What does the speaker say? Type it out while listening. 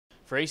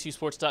For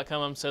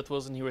ACUsports.com, I'm Seth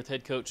Wilson here with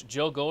head coach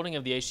Joe Golding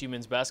of the ACU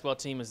men's basketball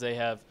team as they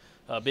have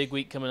a big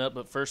week coming up.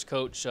 But first,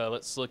 Coach,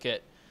 let's look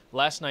at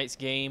last night's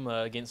game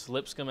against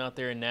Lipscomb out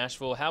there in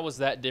Nashville. How was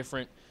that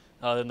different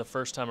than the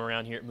first time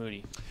around here at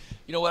Moody?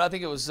 You know what, I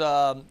think it was,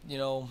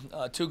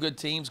 two good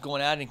teams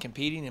going at it and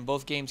competing, and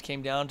both games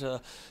came down to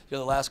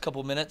the last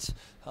couple minutes.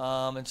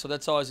 And so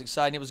that's always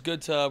exciting. It was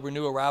good to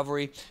renew a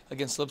rivalry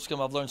against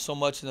Lipscomb. I've learned so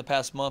much in the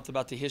past month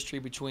about the history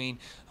between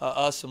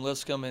us and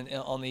Lipscomb and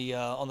on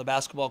the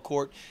basketball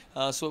court.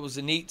 So it was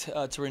neat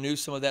to renew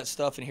some of that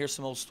stuff and hear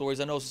some old stories.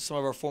 I know some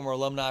of our former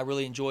alumni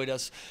really enjoyed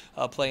us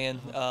playing.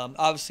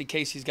 Obviously,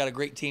 Casey's got a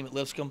great team at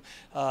Lipscomb.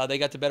 They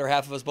got the better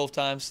half of us both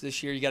times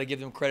this year. You got to give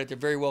them credit. They're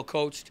very well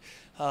coached.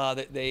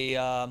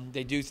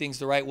 They do things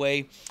the right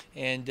way,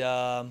 and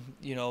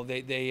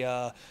they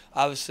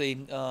obviously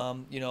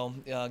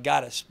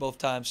got us both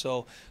times.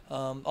 So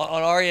on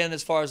our end,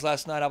 as far as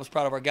last night, I was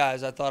proud of our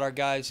guys. I thought our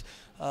guys.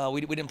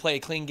 We didn't play a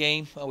clean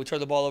game. We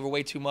turned the ball over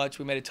way too much.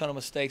 We made a ton of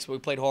mistakes, but we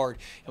played hard,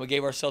 and we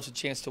gave ourselves a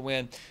chance to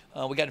win.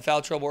 We got in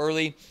foul trouble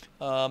early,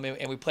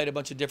 and we played a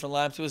bunch of different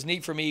lineups. It was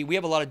neat for me. We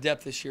have a lot of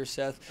depth this year,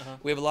 Seth.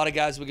 We have a lot of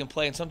guys we can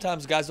play, and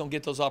sometimes guys don't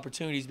get those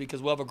opportunities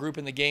because we'll have a group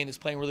in the game that's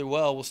playing really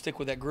well. We'll stick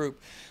with that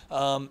group.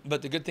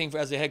 But the good thing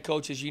as a head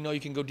coach is you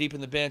can go deep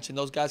in the bench, and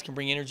those guys can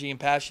bring energy and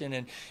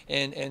passion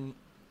and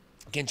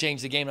can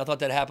change the game. And I thought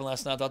that happened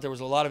last night. I thought there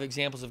was a lot of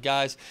examples of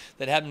guys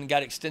that haven't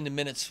got extended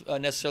minutes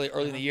necessarily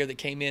early in the year that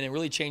came in and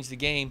really changed the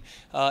game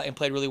and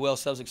played really well.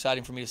 So that was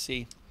exciting for me to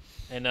see.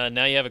 And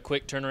now you have a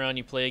quick turnaround.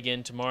 You play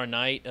again tomorrow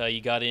night. You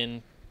got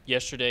in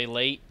yesterday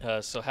late.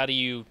 So how do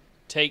you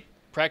take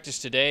practice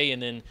today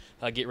and then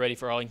get ready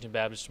for Arlington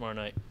Baptist tomorrow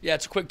night? Yeah,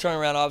 it's a quick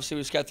turnaround. Obviously,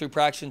 we just got through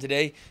practicing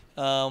today,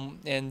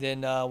 and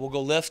then we'll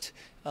go lift.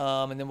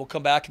 And then we'll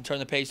come back and turn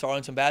the page to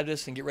Arlington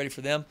Baptist and get ready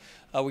for them.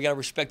 We got to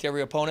respect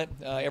every opponent.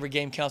 Every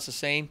game counts the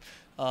same.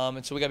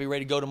 And so we got to be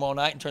ready to go tomorrow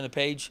night and turn the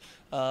page.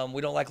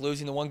 We don't like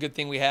losing. The one good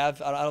thing we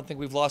have, I don't think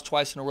we've lost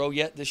twice in a row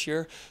yet this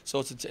year. So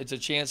it's a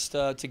chance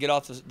to get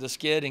off the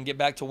skid and get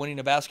back to winning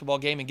a basketball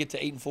game and get to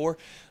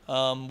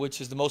 8-4,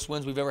 which is the most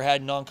wins we've ever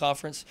had in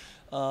non-conference.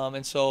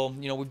 And so,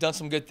 we've done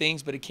some good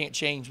things, but it can't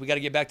change. We got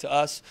to get back to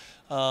us.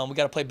 We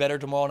got to play better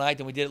tomorrow night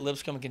than we did at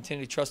Lipscomb and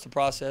continue to trust the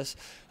process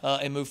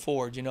and move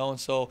forward, And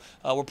so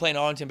we're playing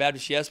Arlington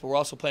Baptist, yes, but we're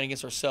also playing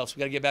against ourselves.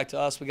 We got to get back to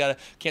us.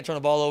 Can't turn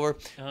the ball over.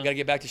 We got to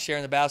get back to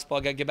sharing the basketball.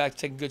 Got to get back to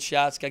taking good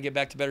shots. Got to get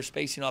back to better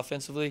spacing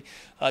offensively.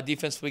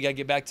 Defensively, we got to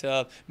get back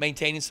to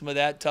maintaining some of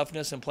that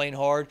toughness and playing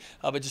hard,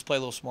 but just play a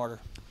little smarter.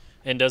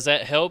 And does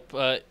that help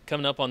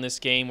coming up on this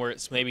game where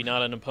it's maybe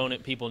not an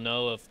opponent people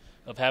know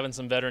of having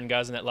some veteran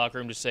guys in that locker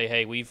room to say,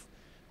 hey, we've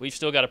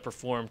still got to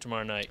perform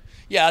tomorrow night?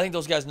 Yeah, I think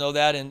those guys know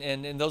that,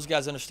 and those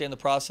guys understand the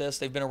process.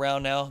 They've been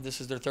around now.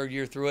 This is their third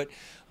year through it.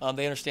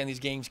 They understand these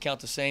games count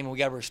the same, and we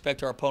got to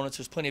respect our opponents.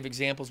 There's plenty of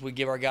examples we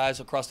give our guys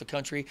across the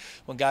country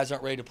when guys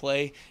aren't ready to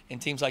play,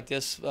 and teams like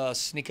this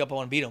sneak up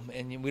on and beat them,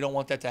 and we don't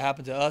want that to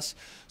happen to us.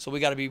 So we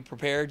got to be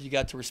prepared. You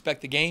got to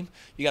respect the game.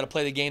 You got to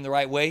play the game the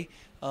right way.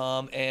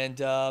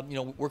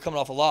 We're coming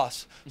off a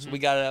loss, so we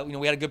got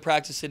we had a good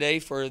practice today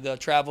for the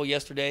travel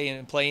yesterday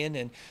and playing,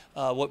 and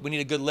we need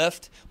a good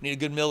lift, we need a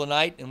good meal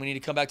tonight, and we need to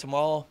come back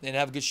tomorrow and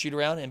have a good shoot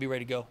around and be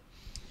ready to go.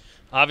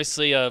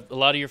 Obviously, a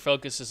lot of your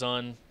focus is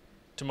on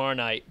tomorrow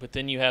night, but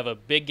then you have a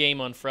big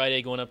game on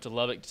Friday going up to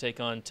Lubbock to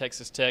take on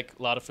Texas Tech.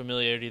 A lot of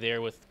familiarity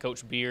there with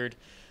Coach Beard.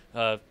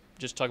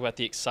 Just talk about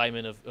the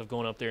excitement of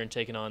going up there and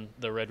taking on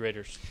the Red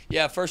Raiders.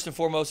 Yeah, first and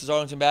foremost is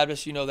Arlington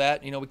Baptist. You know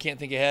that. We can't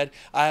think ahead.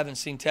 I haven't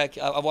seen Tech.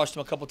 I've watched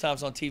them a couple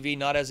times on TV,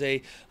 not as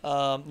a,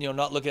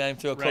 not looking at him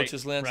through a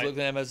coach's lens,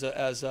 looking at him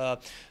as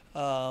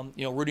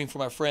rooting for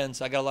my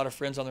friends. I got a lot of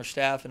friends on their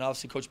staff, and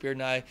obviously Coach Beard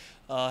and I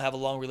have a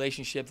long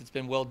relationship that's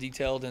been well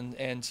detailed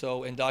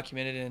and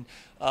documented,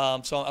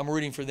 and so I'm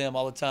rooting for them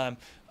all the time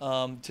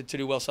to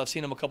do well. So I've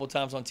seen them a couple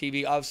times on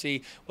TV.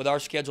 Obviously, with our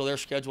schedule, their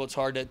schedule, it's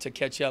hard to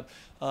catch up.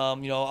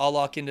 I'll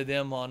lock into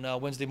them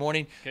on Wednesday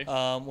morning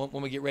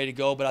when we get ready to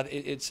go. But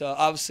it's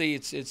obviously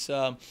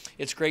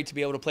it's great to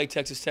be able to play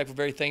Texas Tech. We're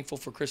very thankful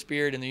for Chris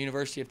Beard and the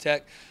University of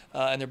Tech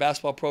and their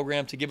basketball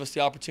program to give us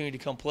the opportunity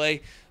to come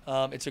play.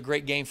 It's a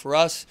great game for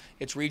us.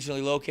 It's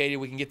regionally located.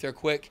 We can get there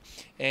quick.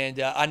 And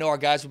I know our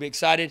guys will be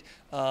excited,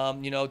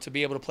 to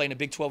be able to play in a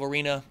Big 12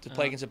 arena, to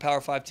play against a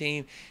Power 5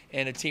 team,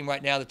 and a team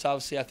right now that's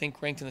obviously, I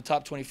think, ranked in the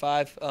top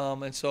 25. I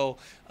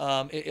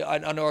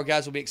know our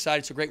guys will be excited.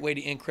 It's a great way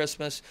to end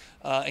Christmas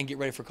and get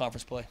ready for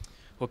conference play.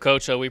 Well,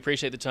 Coach, we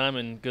appreciate the time,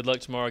 and good luck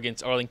tomorrow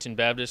against Arlington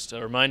Baptist.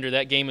 A reminder,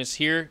 that game is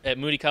here at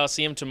Moody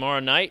Coliseum tomorrow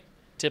night.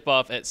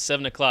 Tip-off at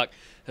 7 o'clock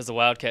as the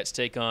Wildcats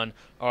take on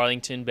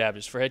Arlington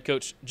Baptist. For head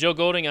coach Joe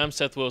Golding, I'm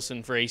Seth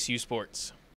Wilson for ACU Sports.